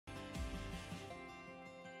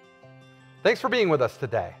Thanks for being with us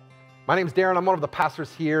today. My name is Darrin. I'm one of the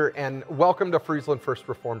pastors here, and welcome to Friesland First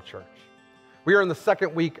Reformed Church. We are in the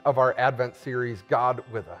second week of our Advent series, God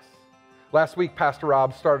with Us. Last week, Pastor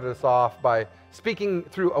Rob started us off by speaking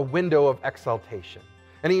through a window of exaltation,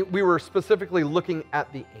 and we were specifically looking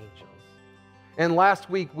at the angels. And last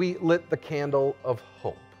week, we lit the candle of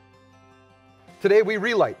hope. Today, we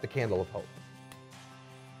relight the candle of hope.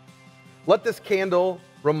 Let this candle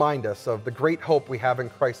remind us of the great hope we have in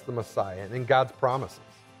Christ the Messiah and in God's promises.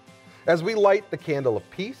 As we light the candle of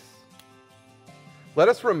peace, let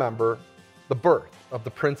us remember the birth of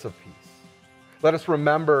the Prince of Peace. Let us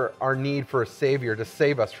remember our need for a Savior to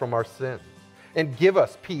save us from our sins and give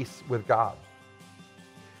us peace with God.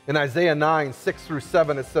 In Isaiah 9, 6 through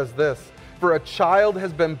 7, it says this, "For a child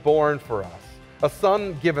has been born for us, a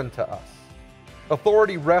son given to us.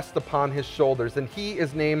 Authority rests upon his shoulders, and he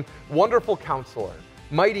is named Wonderful Counselor,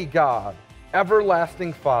 Mighty God,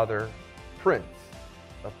 Everlasting Father, Prince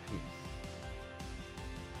of Peace."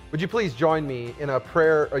 Would you please join me in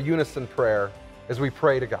a unison prayer as we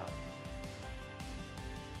pray to God?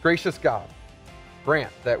 Gracious God,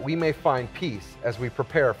 grant that we may find peace as we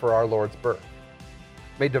prepare for our Lord's birth.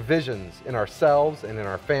 May divisions in ourselves and in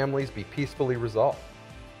our families be peacefully resolved.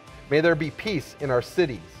 May there be peace in our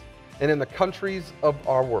cities and in the countries of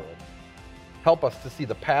our world. Help us to see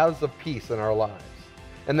the paths of peace in our lives,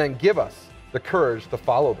 and then give us the courage to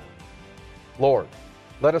follow them. Lord,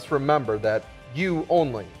 let us remember that you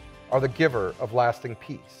only are the giver of lasting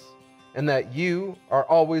peace, and that you are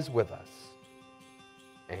always with us.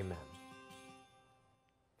 Amen.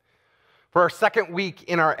 For our second week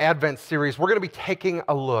in our Advent series, we're going to be taking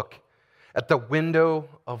a look at the window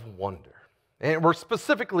of wonder. And we're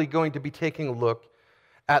specifically going to be taking a look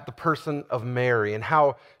at the person of Mary and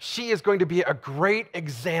how she is going to be a great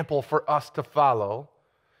example for us to follow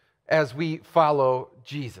as we follow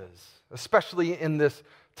Jesus, especially in this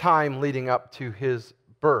time leading up to his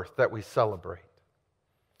birth that we celebrate.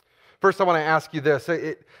 First, I want to ask you this.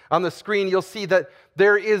 On the screen, you'll see that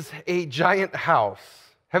there is a giant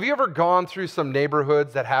house. Have you ever gone through some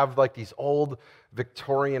neighborhoods that have like these old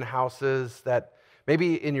Victorian houses that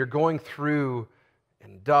maybe you're going through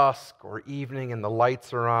in dusk or evening and the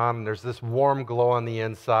lights are on and there's this warm glow on the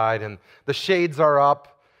inside and the shades are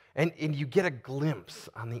up and you get a glimpse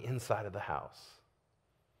on the inside of the house?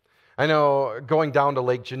 I know going down to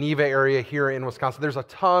Lake Geneva area here in Wisconsin, there's a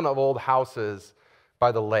ton of old houses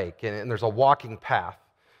by the lake, and there's a walking path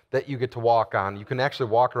that you get to walk on. You can actually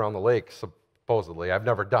walk around the lake, supposedly. I've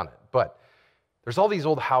never done it, but there's all these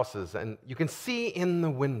old houses, and you can see in the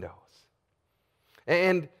windows.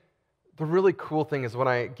 And the really cool thing is when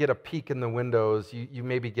I get a peek in the windows, you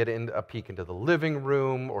maybe get a peek into the living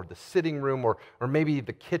room or the sitting room or maybe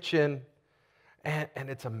the kitchen, and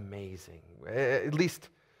it's amazing, at least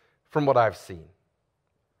from what I've seen.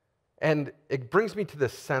 And it brings me to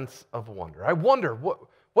this sense of wonder. I wonder,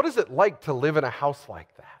 what is it like to live in a house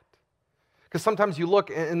like that? Because sometimes you look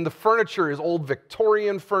and the furniture is old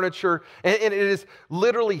Victorian furniture, and it is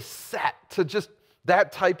literally set to just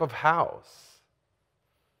that type of house.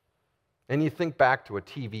 And you think back to a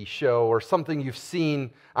TV show or something you've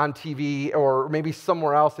seen on TV or maybe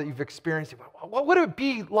somewhere else that you've experienced. What would it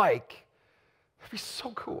be like? It'd be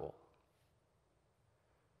so cool.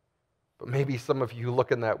 But maybe some of you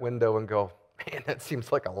look in that window and go, man, that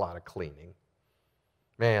seems like a lot of cleaning.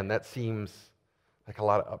 Man, that seems like a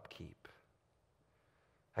lot of upkeep.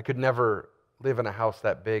 I could never live in a house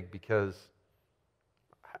that big because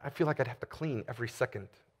I feel like I'd have to clean every second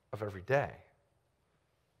of every day.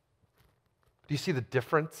 Do you see the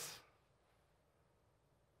difference?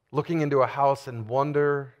 Looking into a house and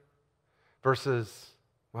wonder versus,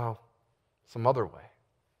 well, some other way.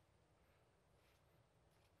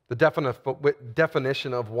 The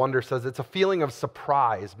definition of wonder says it's a feeling of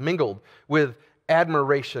surprise mingled with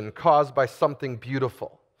admiration caused by something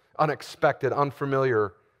beautiful, unexpected,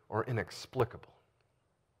 unfamiliar, or inexplicable.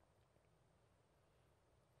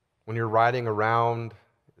 When you're riding around,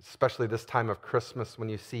 especially this time of Christmas, when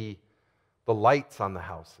you see the lights on the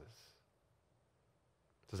houses,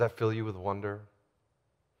 does that fill you with wonder?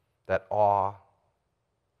 That awe?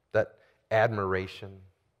 That admiration?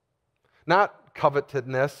 Not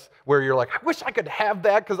covetousness, where you're like, I wish I could have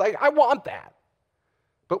that because I want that.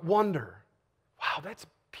 But wonder, wow, that's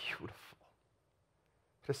beautiful.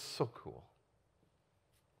 It's so cool.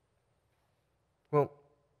 Well,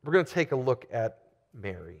 we're going to take a look at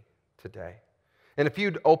Mary today. And if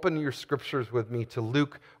you'd open your scriptures with me to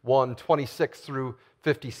Luke 1, 26 through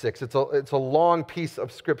 56. It's a long piece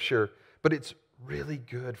of scripture, but it's really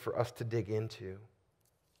good for us to dig into.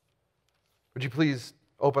 Would you please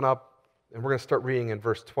open up And we're going to start reading in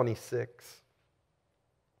verse 26.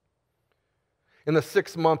 In the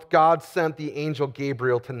 6th month, God sent the angel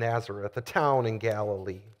Gabriel to Nazareth, a town in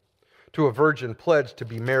Galilee, to a virgin pledged to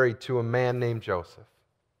be married to a man named Joseph,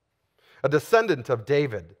 a descendant of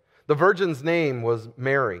David. The virgin's name was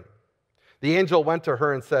Mary. The angel went to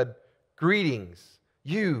her and said, "Greetings,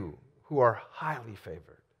 you who are highly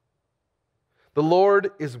favored. The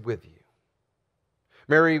Lord is with you."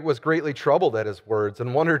 Mary was greatly troubled at his words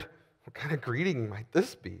and wondered, what kind of greeting might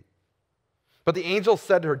this be? But the angel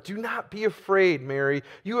said to her, "Do not be afraid, Mary.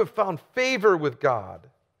 You have found favor with God.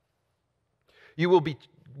 You will be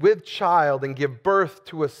with child and give birth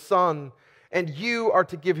to a son, and you are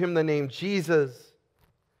to give him the name Jesus.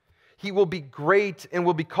 He will be great and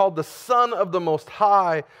will be called the Son of the Most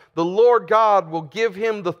High. The Lord God will give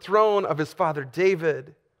him the throne of his father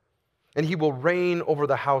David, and he will reign over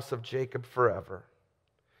the house of Jacob forever.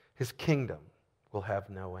 His kingdom will have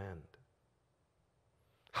no end."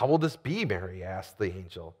 "How will this be?" Mary asked the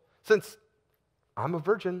angel, "since I'm a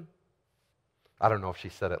virgin?" I don't know if she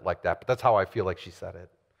said it like that, but that's how I feel like she said it.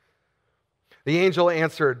 The angel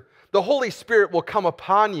answered, "The Holy Spirit will come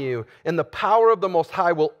upon you, and the power of the Most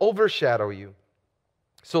High will overshadow you.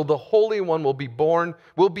 So the Holy One will be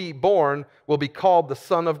called the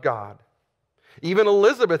Son of God. Even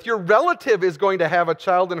Elizabeth, your relative, is going to have a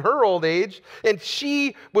child in her old age, and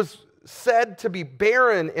she was said to be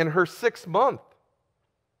barren in her 6th month.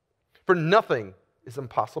 For nothing is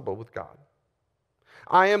impossible with God."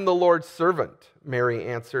 "I am the Lord's servant," Mary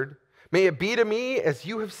answered. "May it be to me as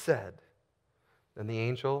you have said." Then the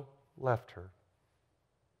angel left her.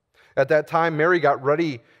 At that time, Mary got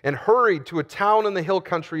ready and hurried to a town in the hill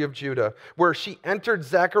country of Judah, where she entered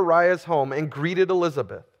Zechariah's home and greeted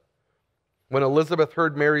Elizabeth. When Elizabeth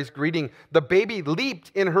heard Mary's greeting, the baby leaped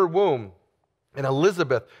in her womb, and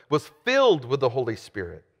Elizabeth was filled with the Holy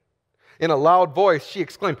Spirit. In a loud voice, she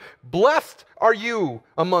exclaimed, "Blessed are you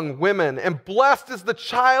among women, and blessed is the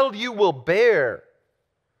child you will bear.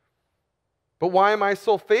 But why am I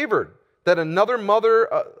so favored that another mother,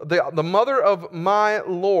 the mother of my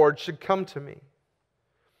Lord, should come to me?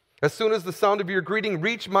 As soon as the sound of your greeting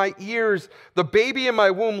reached my ears, the baby in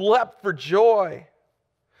my womb leapt for joy.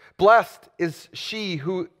 Blessed is she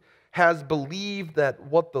who has believed that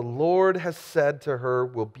what the Lord has said to her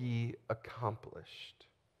will be accomplished."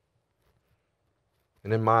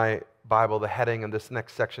 And in my Bible, the heading in this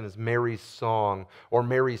next section is Mary's Song, or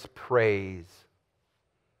Mary's Praise.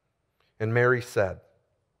 And Mary said,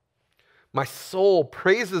 "My soul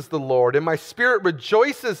praises the Lord, and my spirit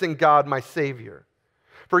rejoices in God my Savior.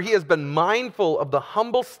 For he has been mindful of the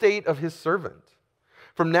humble state of his servant.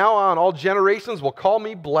 From now on, all generations will call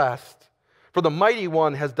me blessed, for the Mighty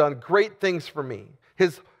One has done great things for me.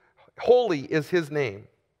 Holy is his name.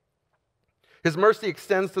 His mercy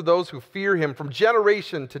extends to those who fear him from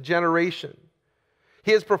generation to generation.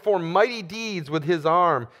 He has performed mighty deeds with his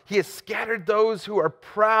arm. He has scattered those who are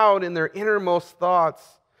proud in their innermost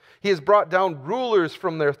thoughts. He has brought down rulers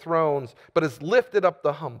from their thrones, but has lifted up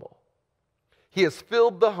the humble. He has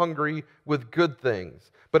filled the hungry with good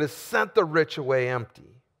things, but has sent the rich away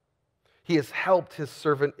empty. He has helped his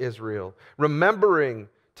servant Israel, remembering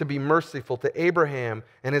to be merciful to Abraham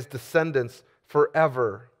and his descendants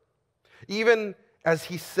forever, even as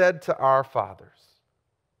he said to our fathers."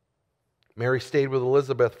 Mary stayed with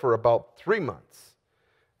Elizabeth for about 3 months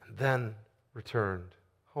and then returned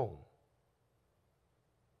home.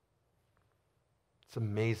 It's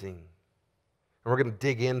amazing. And we're going to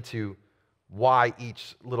dig into why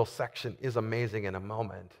each little section is amazing in a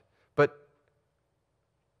moment. But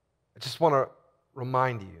I just want to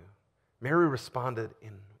remind you, Mary responded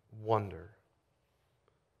in wonder.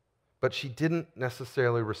 But she didn't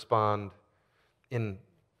necessarily respond in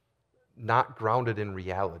not grounded in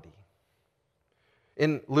reality.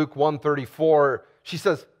 In Luke 1:34, she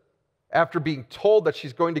says, after being told that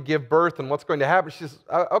she's going to give birth and what's going to happen, she says,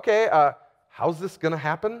 okay, how's this going to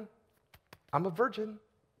happen? I'm a virgin.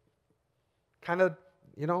 Kind of,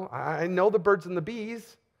 I know the birds and the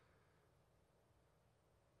bees.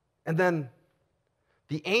 And then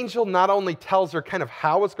the angel not only tells her kind of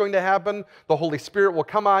how it's going to happen, the Holy Spirit will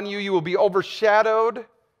come on you, you will be overshadowed.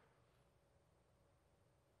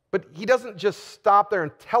 But he doesn't just stop there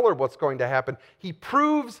and tell her what's going to happen. He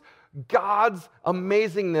proves God's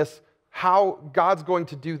amazingness, how God's going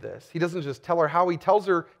to do this. He doesn't just tell her how, he tells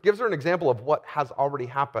her, gives her an example of what has already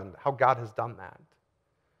happened, how God has done that.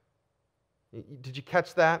 Did you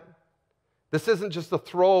catch that? This isn't just a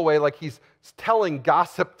throwaway like he's telling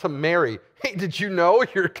gossip to Mary. Hey, did you know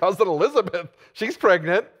your cousin Elizabeth, she's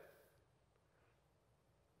pregnant?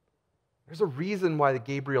 There's a reason why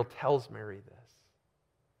Gabriel tells Mary this.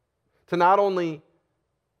 to not only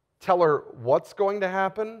tell her what's going to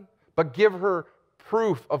happen, but give her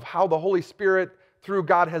proof of how the Holy Spirit, through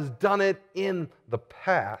God, has done it in the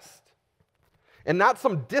past. And not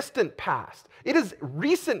some distant past. It is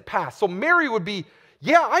recent past. So Mary would be,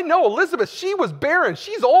 yeah, I know Elizabeth, she was barren.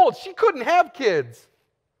 She's old. She couldn't have kids.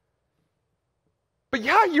 But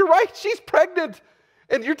yeah, you're right. She's pregnant.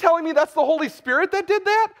 And you're telling me that's the Holy Spirit that did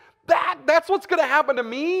that? That's what's going to happen to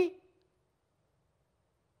me?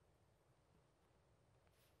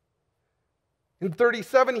 In verse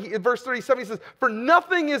 37, he says, for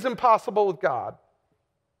nothing is impossible with God.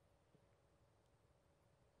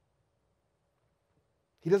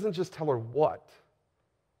 He doesn't just tell her what.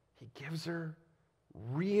 He gives her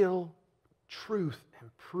real truth and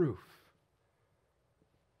proof.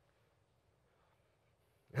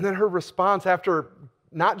 And then her response, after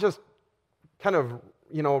not just kind of,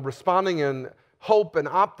 responding in hope and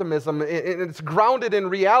optimism, and it's grounded in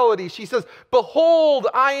reality, she says, behold,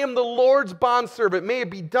 I am the Lord's bondservant. May it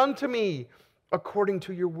be done to me according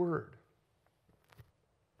to your word.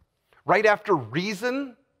 Right after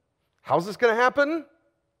reason, how's this going to happen?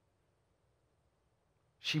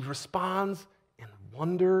 She responds in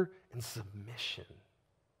wonder and submission.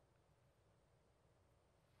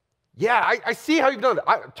 Yeah, I see how you've done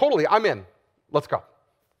it. Totally, I'm in. Let's go.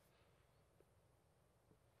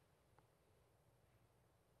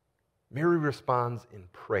 Mary responds in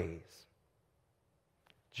praise.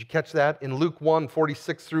 Did you catch that? In Luke 1,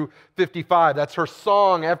 46 through 55, that's her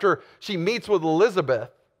song after she meets with Elizabeth.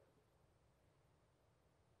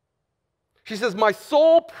 She says, my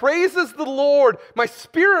soul praises the Lord. My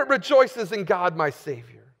spirit rejoices in God, my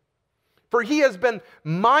Savior. For he has been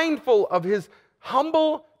mindful of his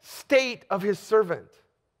humble state of his servant.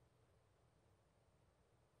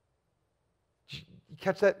 You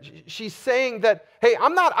catch that? She's saying that, hey,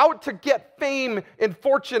 I'm not out to get fame and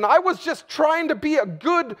fortune. I was just trying to be a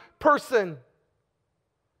good person.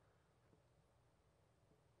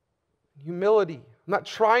 Humility. I'm not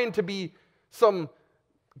trying to be some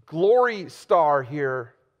glory star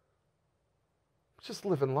here. Just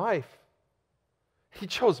living life. He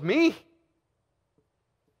chose me.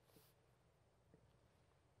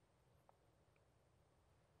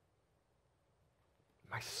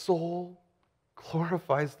 My soul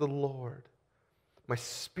glorifies the Lord. My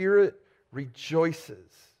spirit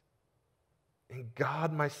rejoices in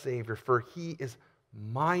God my Savior, for he is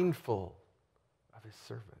mindful of his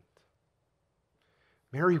servant.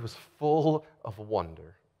 Mary was full of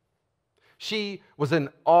wonder. She was in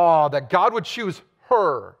awe that God would choose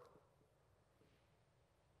her.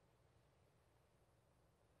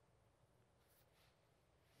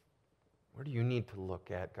 Where do you need to look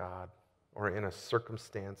at God, or in a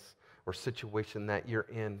circumstance or situation that you're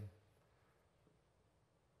in,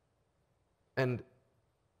 and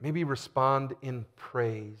maybe respond in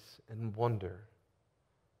praise and wonder?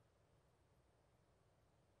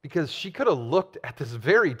 Because she could have looked at this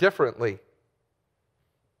very differently,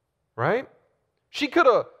 right? She could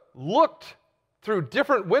have looked through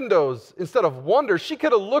different windows instead of wonder. She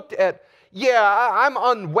could have looked at, I'm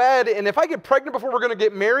unwed, and if I get pregnant before we're going to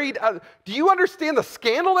get married, do you understand the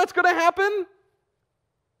scandal that's going to happen?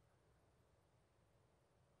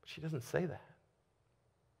 She doesn't say that.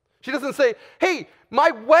 She doesn't say, hey,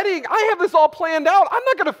 my wedding, I have this all planned out. I'm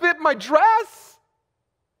not going to fit my dress.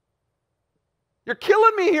 You're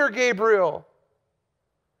killing me here, Gabriel.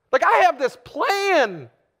 Like, I have this plan.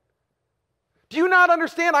 Do you not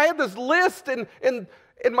understand? I had this list, and in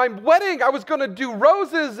my wedding, I was going to do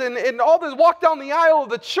roses and all this, walk down the aisle of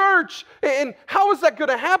the church. And how is that going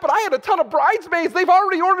to happen? I had a ton of bridesmaids. They've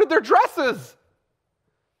already ordered their dresses.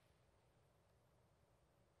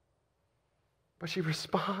 But she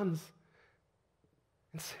responds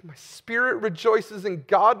and says, my spirit rejoices in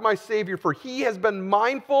God my Savior, for he has been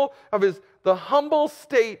mindful of the humble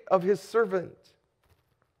state of his servant.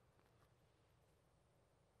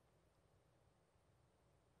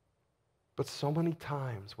 But so many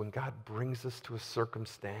times when God brings us to a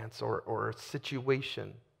circumstance or a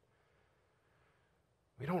situation,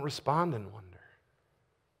 we don't respond in wonder.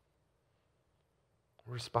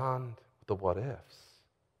 We respond with the what ifs,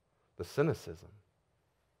 the cynicism,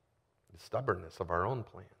 the stubbornness of our own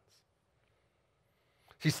plans.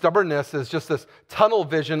 See, stubbornness is just this tunnel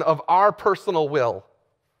vision of our personal will.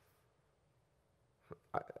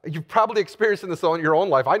 You've probably experienced this in your own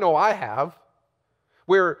life. I know I have,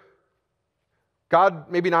 where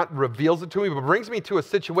God maybe not reveals it to me, but brings me to a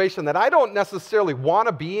situation that I don't necessarily want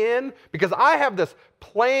to be in because I have this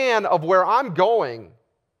plan of where I'm going.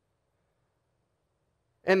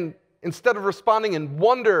 And instead of responding in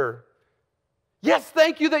wonder, Yes,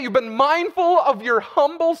 thank you that you've been mindful of your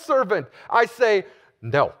humble servant. I say,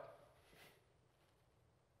 no.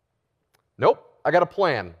 Nope, I got a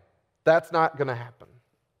plan. That's not going to happen.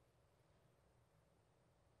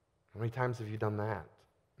 How many times have you done that?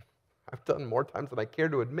 I've done more times than I care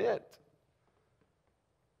to admit.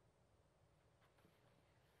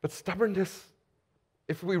 But stubbornness,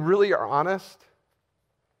 if we really are honest,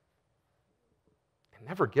 it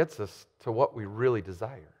never gets us to what we really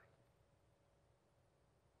desire.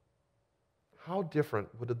 How different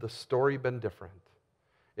would the story been different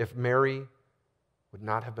if Mary would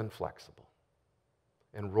not have been flexible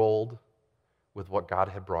and rolled with what God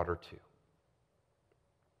had brought her to?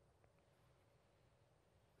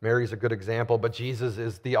 Mary's a good example, but Jesus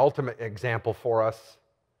is the ultimate example for us.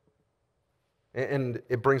 And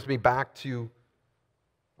it brings me back to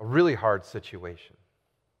a really hard situation.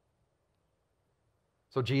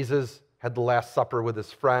 So Jesus had the Last Supper with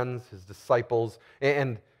his friends, his disciples,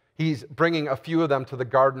 and he's bringing a few of them to the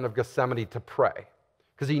Garden of Gethsemane to pray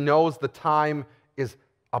because he knows the time is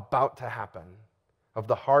about to happen of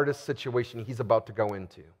the hardest situation he's about to go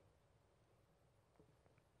into.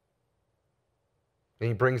 And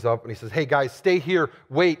he brings up and he says, hey guys, stay here,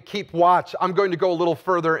 wait, keep watch. I'm going to go a little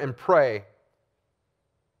further and pray.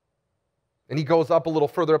 And he goes up a little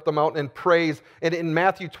further up the mountain and prays. And in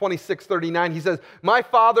Matthew 26:39, he says, my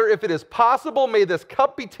Father, if it is possible, may this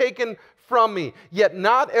cup be taken from me, yet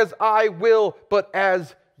not as I will, but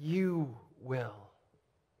as you will.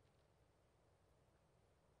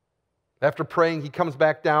 After praying, he comes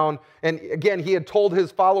back down. And again, he had told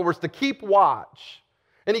his followers to keep watch.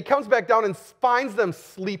 And he comes back down and finds them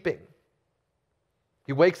sleeping.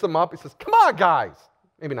 He wakes them up. He says, come on, guys.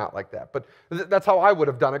 Maybe not like that, but that's how I would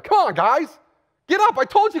have done it. Come on, guys. Get up. I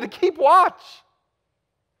told you to keep watch.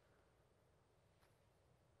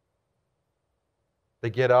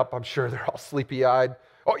 They get up. I'm sure they're all sleepy-eyed.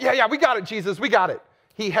 Oh, yeah, we got it, Jesus. We got it.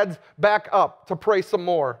 He heads back up to pray some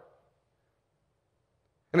more.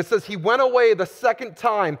 And it says, he went away the second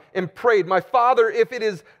time and prayed, my Father, if it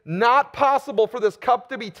is not possible for this cup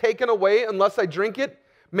to be taken away unless I drink it,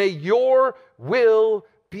 may your will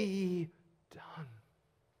be done.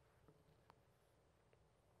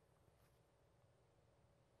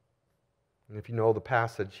 And if you know the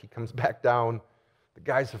passage, he comes back down. The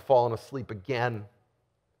guys have fallen asleep again.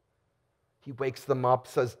 He wakes them up,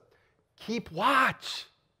 says, keep watch.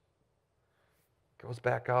 Goes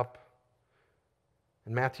back up.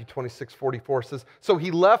 And Matthew 26:44 says, so he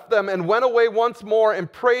left them and went away once more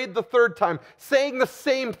and prayed the third time, saying the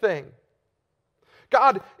same thing.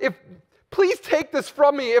 God, please take this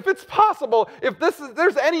from me. If it's possible, if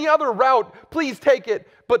there's any other route, please take it.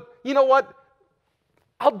 But you know what?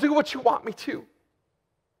 I'll do what you want me to,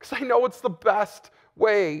 because I know it's the best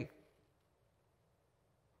way.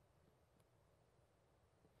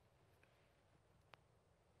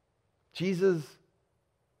 Jesus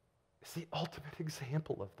is the ultimate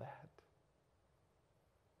example of that.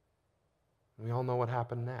 We all know what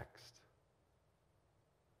happened next.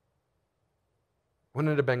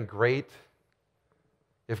 Wouldn't it have been great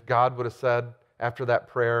if God would have said after that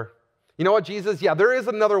prayer, you know what, Jesus? Yeah, there is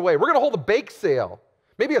another way. We're going to hold a bake sale.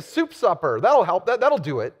 Maybe a soup supper. That'll help. That'll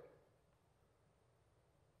do it.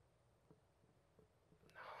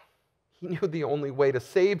 He knew the only way to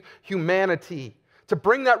save humanity, to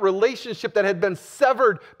bring that relationship that had been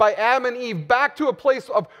severed by Adam and Eve back to a place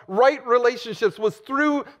of right relationships, was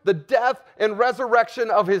through the death and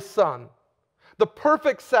resurrection of his Son, the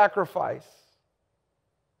perfect sacrifice.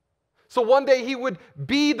 So one day he would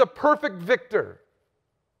be the perfect victor.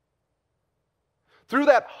 Through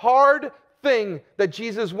that hard thing that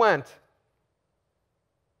Jesus went,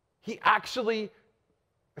 he actually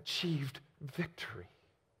achieved victory.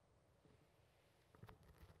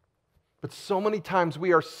 But so many times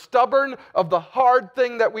we are stubborn of the hard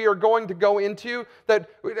thing that we are going to go into that,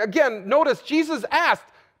 again, notice Jesus asked,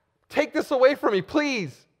 take this away from me,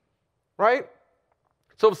 please. Right?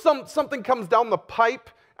 So if something comes down the pipe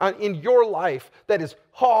in your life that is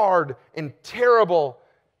hard and terrible,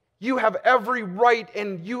 you have every right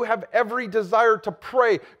and you have every desire to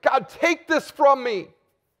pray, God, take this from me.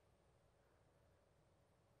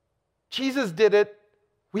 Jesus did it.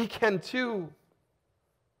 We can too.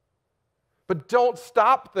 But don't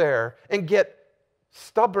stop there and get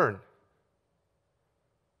stubborn.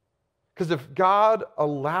 Because if God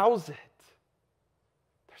allows it,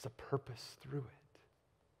 there's a purpose through it.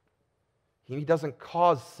 He doesn't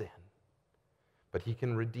cause sin, but he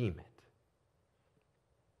can redeem it.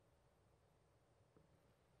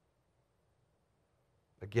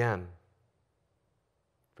 Again,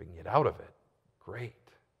 if we can get out of it, great.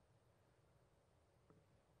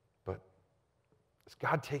 But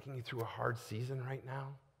God taking you through a hard season right now?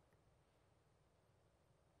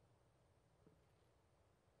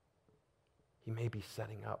 He may be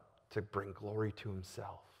setting up to bring glory to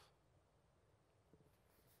himself.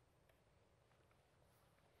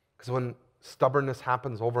 Because when stubbornness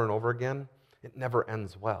happens over and over again, it never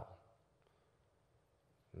ends well.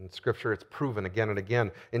 In Scripture, it's proven again and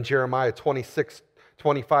again. In Jeremiah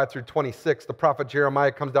 26:25 through 26, the prophet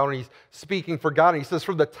Jeremiah comes down and he's speaking for God. And he says,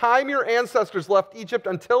 from the time your ancestors left Egypt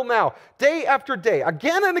until now, day after day,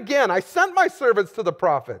 again and again, I sent my servants to the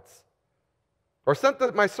prophets. Or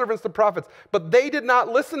sent my servants to prophets, but they did not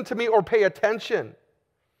listen to me or pay attention.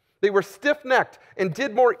 They were stiff-necked and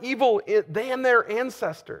did more evil than their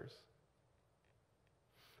ancestors.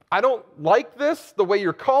 I don't like this, the way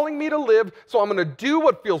you're calling me to live, so I'm going to do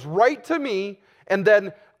what feels right to me, and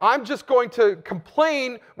then I'm just going to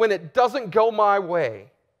complain when it doesn't go my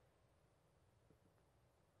way.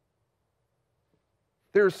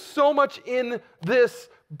 There's so much in this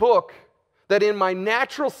book that in my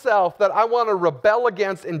natural self that I want to rebel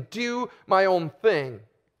against and do my own thing.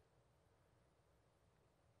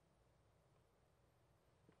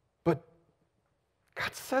 But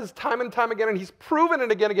God says time and time again, and he's proven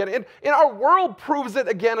it again and again, and our world proves it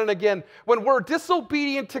again and again. When we're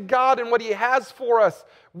disobedient to God and what he has for us,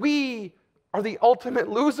 we are the ultimate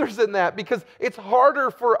losers in that because it's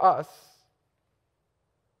harder for us.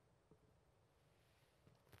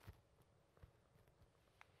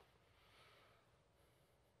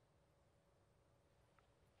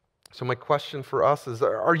 So my question for us is,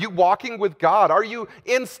 are you walking with God? Are you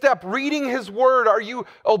in step, reading his word? Are you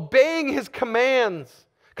obeying his commands?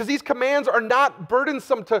 Because these commands are not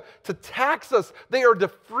burdensome to tax us. They are to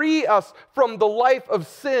free us from the life of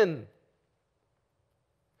sin.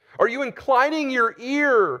 Are you inclining your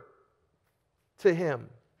ear to him?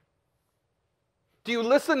 Do you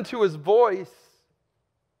listen to his voice?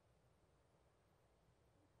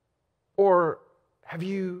 Or have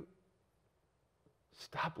you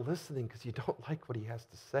stopped listening because you don't like what he has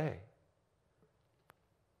to say?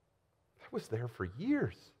 I was there for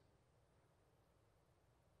years.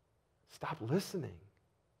 Stop listening.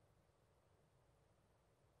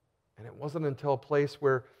 And it wasn't until a place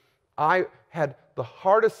where I had the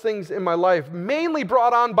hardest things in my life, mainly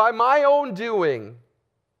brought on by my own doing,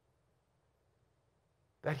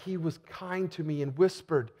 that he was kind to me and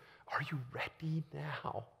whispered, "Are you ready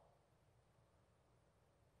now?"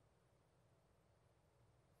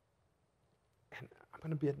 And I'm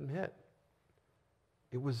going to admit,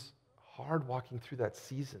 it was hard walking through that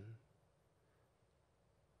season.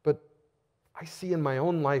 But I see in my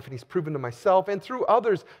own life, and he's proven to myself and through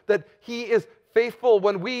others, that he is faithful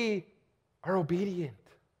when we are obedient.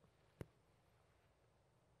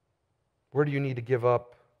 Where do you need to give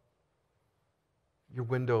up your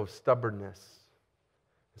window of stubbornness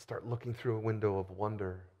and start looking through a window of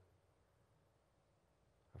wonder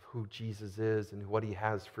of who Jesus is and what he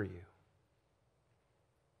has for you?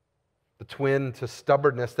 The twin to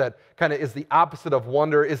stubbornness that kind of is the opposite of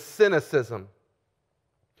wonder is cynicism.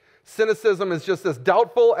 Cynicism is just as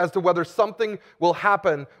doubtful as to whether something will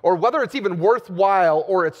happen or whether it's even worthwhile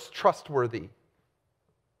or it's trustworthy.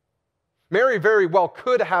 Mary very well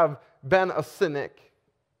could have been a cynic.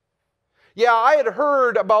 Yeah, I had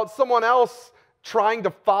heard about someone else trying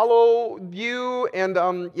to follow you, and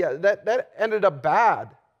that ended up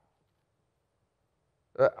bad.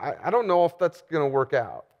 I don't know if that's going to work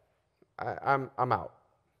out. I'm out.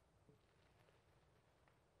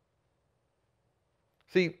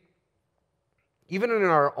 See, even in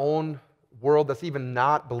our own world that's even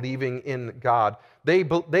not believing in God,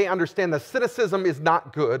 they understand that cynicism is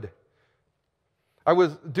not good. I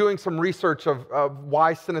was doing some research of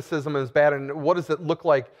why cynicism is bad and what does it look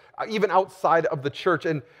like even outside of the church.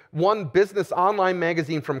 And one business online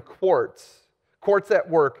magazine from Quartz at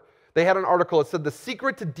Work, they had an article. It said, "The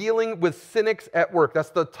Secret to Dealing with Cynics at Work." That's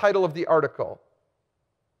the title of the article.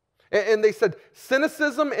 And they said,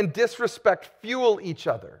 cynicism and disrespect fuel each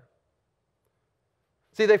other.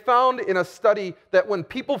 See, they found in a study that when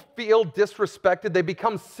people feel disrespected, they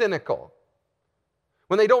become cynical.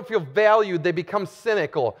 When they don't feel valued, they become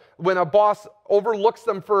cynical. When a boss overlooks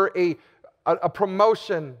them for a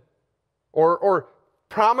promotion or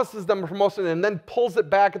promises them a promotion and then pulls it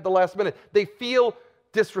back at the last minute, they feel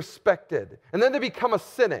disrespected. And then they become a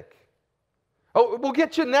cynic. "Oh, we'll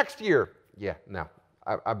get you next year." "Yeah, no,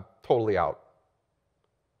 I'm totally out."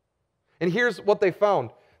 And here's what they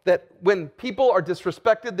found. That when people are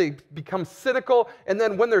disrespected, they become cynical. And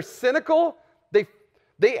then when they're cynical,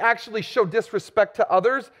 they actually show disrespect to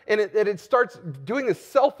others. And it starts doing this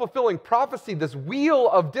self-fulfilling prophecy, this wheel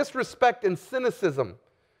of disrespect and cynicism.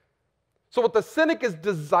 So what the cynic is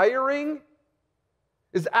desiring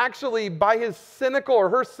is actually, by his cynical or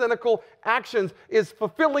her cynical actions, is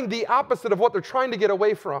fulfilling the opposite of what they're trying to get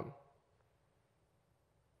away from.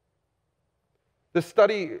 The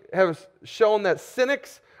study has shown that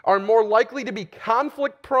cynics are more likely to be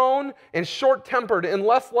conflict-prone and short-tempered and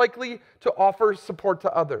less likely to offer support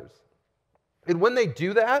to others. And when they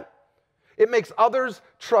do that, it makes others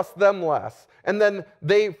trust them less. And then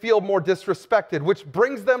they feel more disrespected, which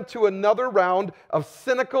brings them to another round of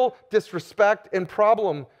cynical disrespect and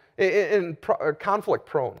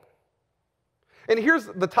conflict-prone. And here's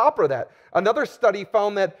the topper of that. Another study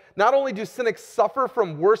found that not only do cynics suffer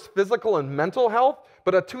from worse physical and mental health,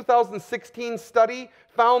 but a 2016 study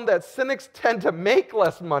found that cynics tend to make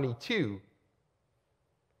less money too.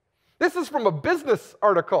 This is from a business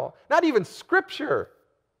article, not even scripture.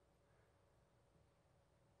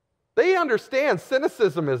 They understand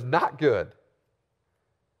cynicism is not good.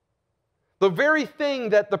 The very thing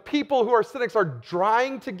that the people who are cynics are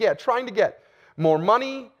trying to get more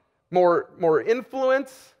money, more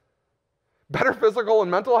influence, better physical and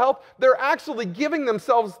mental health, they're actually giving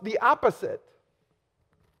themselves the opposite.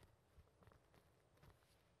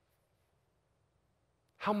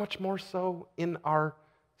 How much more so in our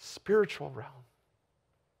spiritual realm?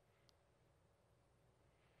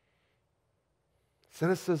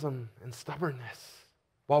 Cynicism and stubbornness,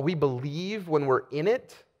 while we believe when we're in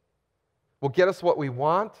it, will get us what we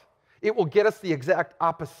want, it will get us the exact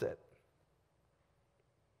opposite.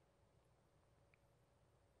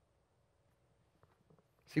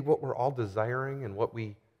 See, what we're all desiring and what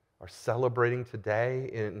we are celebrating today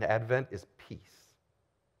in Advent is peace.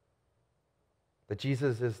 That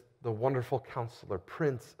Jesus is the wonderful counselor,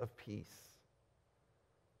 Prince of Peace.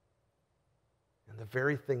 And the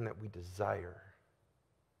very thing that we desire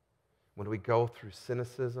when we go through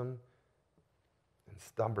cynicism and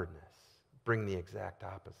stubbornness bring the exact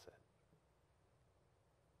opposite.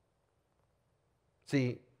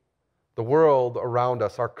 See, the world around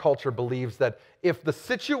us, our culture believes that if the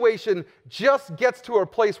situation just gets to a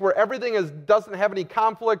place where everything doesn't have any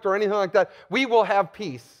conflict or anything like that, we will have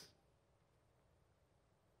peace.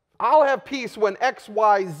 I'll have peace when X,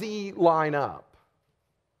 Y, Z line up.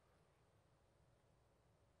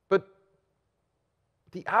 But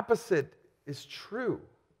the opposite is true.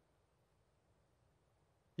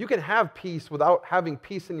 You can have peace without having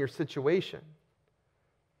peace in your situation.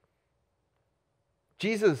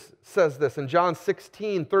 Jesus says this in John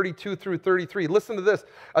 16, 32 through 33. Listen to this.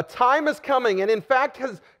 A time is coming, and in fact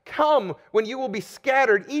has come, when you will be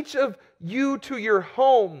scattered, each of you to your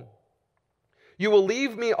home. You will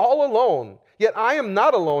leave me all alone, yet I am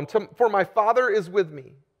not alone, for my Father is with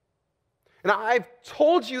me. And I've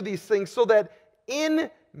told you these things so that in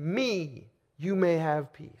me you may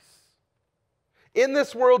have peace. In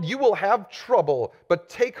this world you will have trouble, but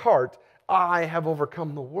take heart, I have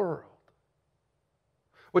overcome the world.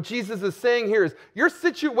 What Jesus is saying here is your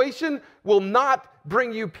situation will not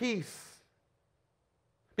bring you peace.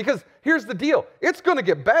 Because here's the deal. It's going to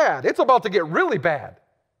get bad. It's about to get really bad.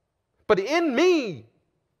 But in me,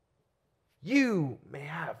 you may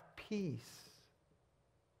have peace.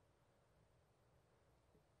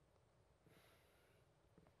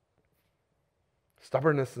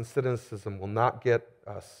 Stubbornness and cynicism will not get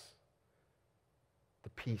us the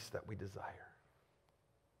peace that we desire.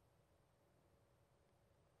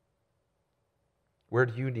 Where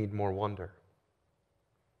do you need more wonder?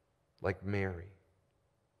 Like Mary.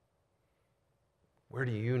 Where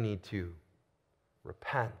do you need to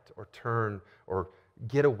repent or turn or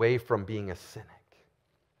get away from being a cynic?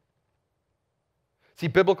 See,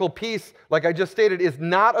 biblical peace, like I just stated, is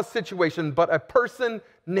not a situation, but a person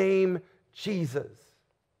named Jesus.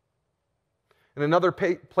 In another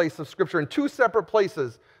place of Scripture, in two separate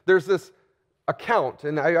places, there's this account,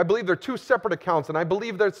 and I believe they're two separate accounts, and I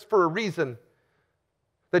believe that's for a reason.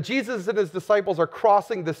 That Jesus and his disciples are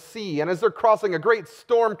crossing the sea, and as they're crossing, a great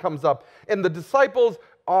storm comes up, and the disciples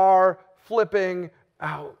are flipping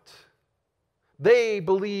out. They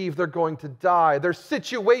believe they're going to die. Their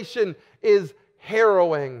situation is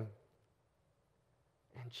harrowing.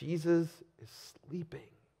 And Jesus is sleeping.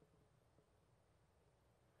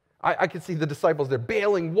 I can see the disciples, they're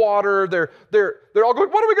bailing water, they're all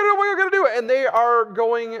going, what are we going to do, what are we going to do? And they are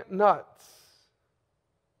going nuts.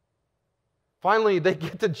 Finally, they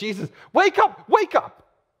get to Jesus. Wake up, wake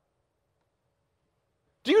up.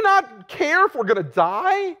 Do you not care if we're going to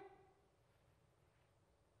die?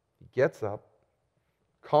 He gets up,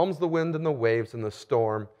 calms the wind and the waves and the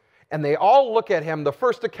storm, and they all look at him, the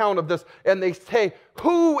first account of this, and they say,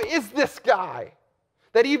 who is this guy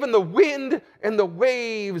that even the wind and the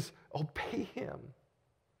waves obey him?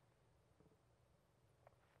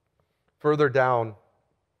 Further down,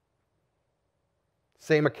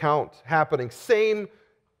 same account happening, same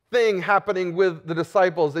thing happening with the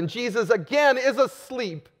disciples, and Jesus again is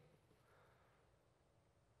asleep.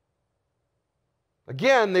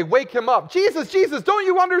 Again, they wake him up. Jesus, Jesus, don't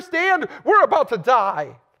you understand? We're about to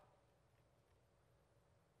die.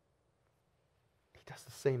 He does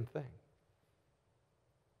the same thing.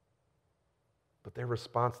 But their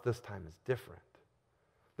response this time is different.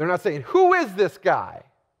 They're not saying, who is this guy?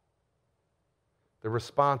 Their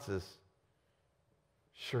response is,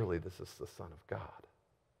 surely this is the Son of God.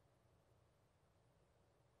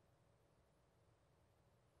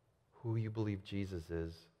 Who you believe Jesus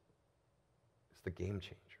is the game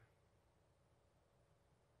changer.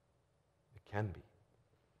 It can be.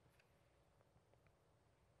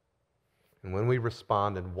 And when we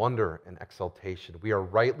respond in wonder and exaltation, we are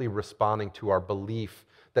rightly responding to our belief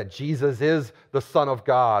that Jesus is the Son of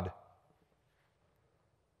God.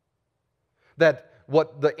 That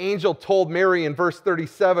what the angel told Mary in verse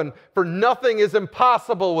 37, for nothing is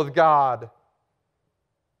impossible with God.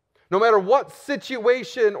 No matter what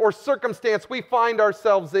situation or circumstance we find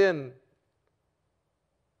ourselves in,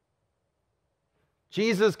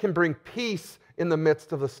 Jesus can bring peace in the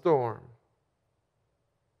midst of the storm.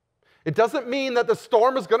 It doesn't mean that the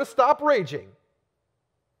storm is going to stop raging.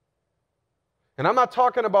 And I'm not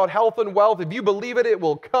talking about health and wealth. If you believe it, it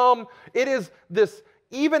will come. It is this,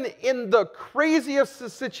 even in the craziest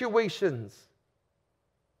of situations,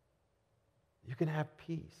 you can have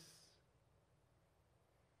peace.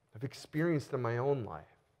 I've experienced it in my own life.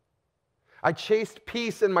 I chased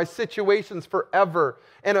peace in my situations forever.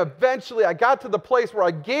 And eventually I got to the place where I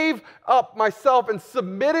gave up myself and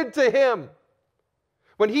submitted to Him.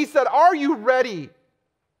 When He said, are you ready?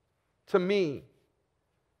 To me,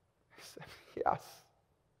 I said, yes.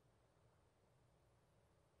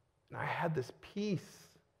 And I had this peace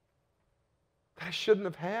that I shouldn't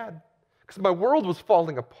have had because my world was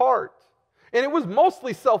falling apart. And it was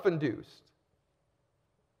mostly self-induced.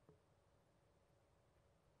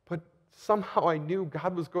 Somehow I knew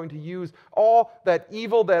God was going to use all that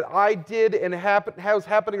evil that I did and was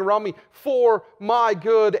happening around me for my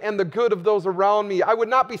good and the good of those around me. I would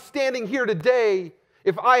not be standing here today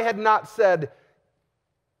if I had not said,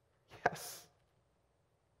 yes,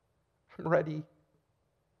 I'm ready.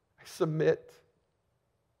 I submit.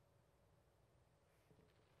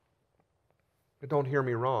 But don't hear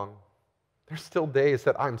me wrong. There's still days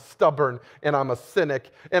that I'm stubborn and I'm a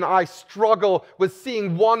cynic and I struggle with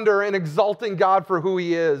seeing wonder and exalting God for who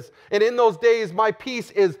He is. And in those days, my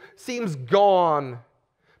peace seems gone.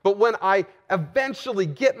 But when I eventually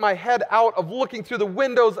get my head out of looking through the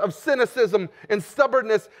windows of cynicism and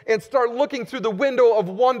stubbornness and start looking through the window of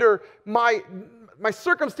wonder, my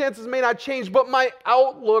circumstances may not change, but my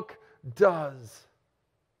outlook does.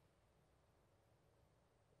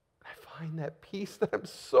 Find that peace that I'm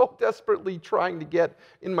so desperately trying to get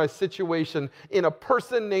in my situation in a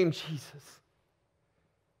person named Jesus.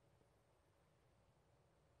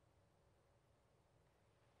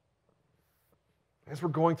 As we're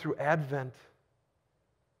going through Advent,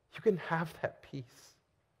 you can have that peace.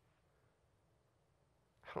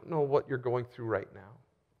 I don't know what you're going through right now.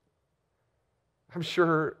 I'm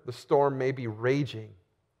sure the storm may be raging.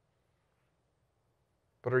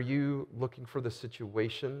 But are you looking for the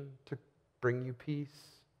situation to bring you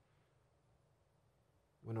peace?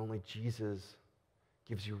 When only Jesus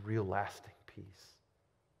gives you real lasting peace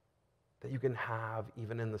that you can have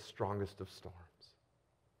even in the strongest of storms.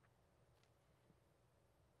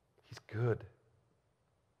 He's good.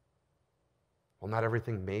 While not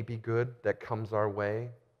everything may be good that comes our way,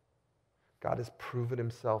 God has proven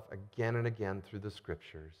Himself again and again through the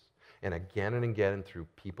Scriptures and again through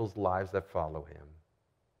people's lives that follow Him,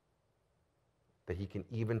 that He can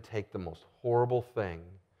even take the most horrible thing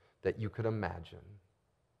that you could imagine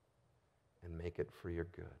and make it for your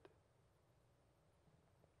good.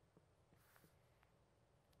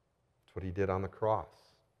 That's what He did on the cross.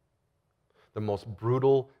 The most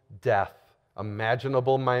brutal death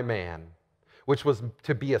imaginable by man, which was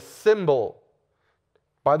to be a symbol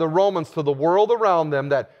by the Romans to the world around them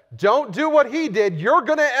that don't do what He did, you're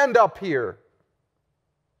going to end up here.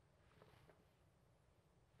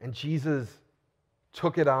 And Jesus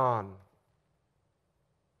took it on.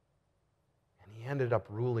 And He ended up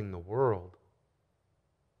ruling the world.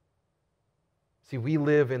 See, we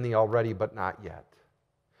live in the already but not yet.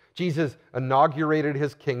 Jesus inaugurated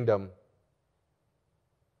His kingdom,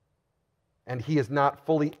 and He has not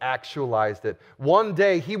fully actualized it. One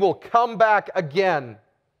day He will come back again,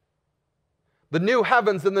 the new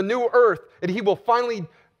heavens and the new earth, and He will finally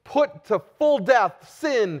put to full death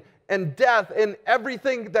sin and death and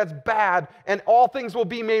everything that's bad, and all things will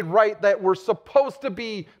be made right that were supposed to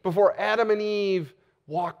be before Adam and Eve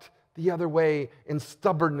walked the other way in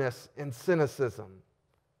stubbornness and cynicism.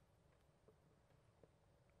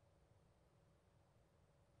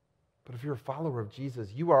 But if you're a follower of Jesus,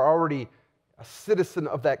 you are already a citizen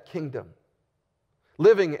of that kingdom,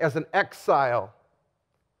 living as an exile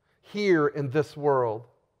here in this world.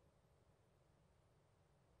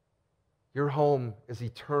 Your home is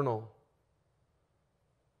eternal.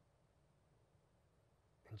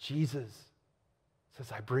 And Jesus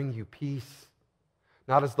says, I bring you peace.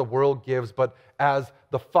 Not as the world gives, but as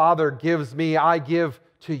the Father gives me, I give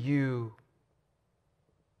to you.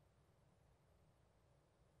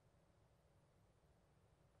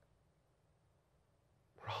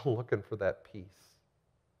 We're all looking for that peace.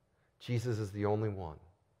 Jesus is the only one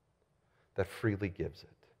that freely gives it.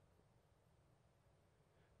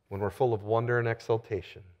 When we're full of wonder and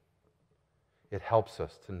exultation, it helps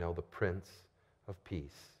us to know the Prince of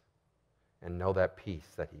Peace and know that peace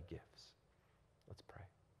that he gives. Let's pray.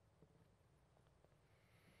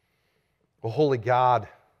 Oh, holy God,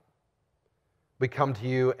 we come to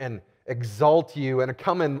you and exalt you and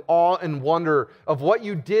come in awe and wonder of what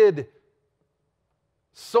you did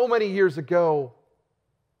so many years ago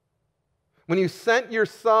when you sent your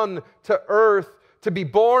Son to earth to be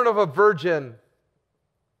born of a virgin,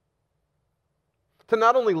 to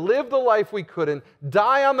not only live the life we couldn't,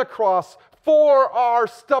 die on the cross for our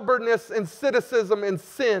stubbornness and cynicism and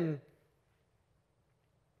sin.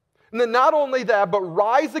 And then not only that, but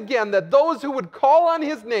rise again, that those who would call on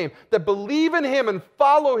his name, that believe in him and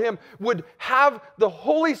follow him, would have the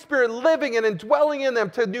Holy Spirit living and indwelling in them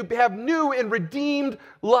to have new and redeemed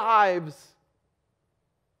lives.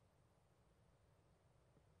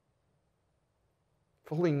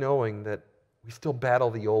 Fully knowing that we still battle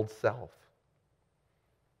the old self.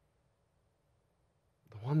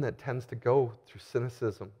 One that tends to go through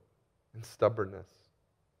cynicism and stubbornness.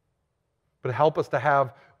 But help us to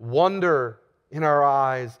have wonder in our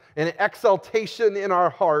eyes and exaltation in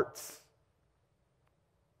our hearts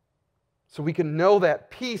so we can know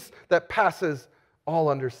that peace that passes all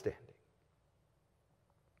understanding.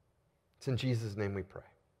 It's in Jesus' name we pray.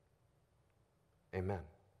 Amen.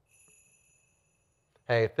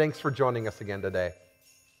 Hey, thanks for joining us again today.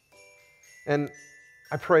 And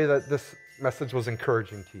I pray that this message was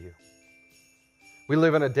encouraging to you. We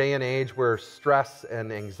live in a day and age where stress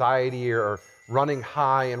and anxiety are running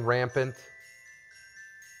high and rampant.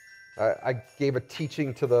 I gave a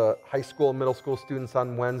teaching to the high school and middle school students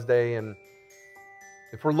on Wednesday, and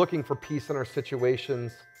if we're looking for peace in our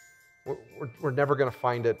situations, we're never going to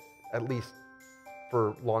find it, at least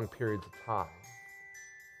for long periods of time.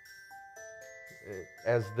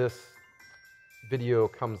 As this video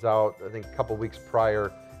comes out, I think a couple weeks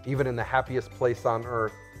prior, even in the happiest place on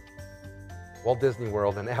earth, Walt Disney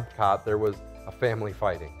World and Epcot, there was a family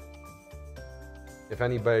fighting. If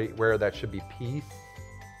anywhere that should be peace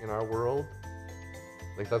in our world,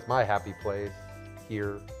 at least that's my happy place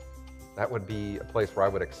here, that would be a place where I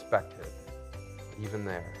would expect it. But even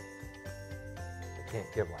there, they can't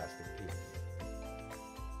give lasting peace.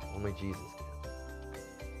 Only Jesus can.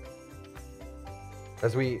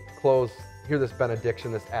 As we close, hear this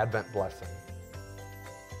benediction, this Advent blessing.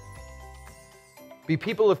 Be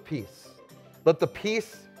people of peace.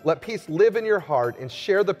 Let peace live in your heart and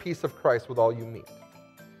share the peace of Christ with all you meet.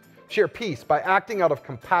 Share peace by acting out of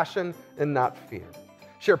compassion and not fear.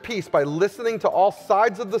 Share peace by listening to all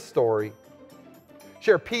sides of the story.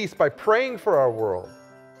 Share peace by praying for our world.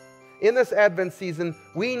 In this Advent season,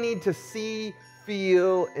 we need to see,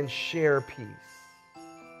 feel, and share peace.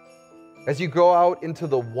 As you go out into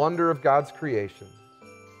the wonder of God's creation,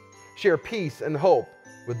 share peace and hope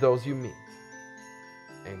with those you meet.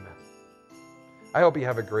 Amen. I hope you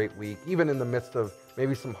have a great week, even in the midst of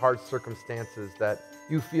maybe some hard circumstances, that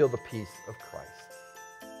you feel the peace of Christ.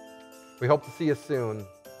 We hope to see you soon.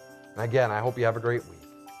 And again, I hope you have a great week.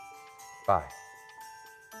 Bye.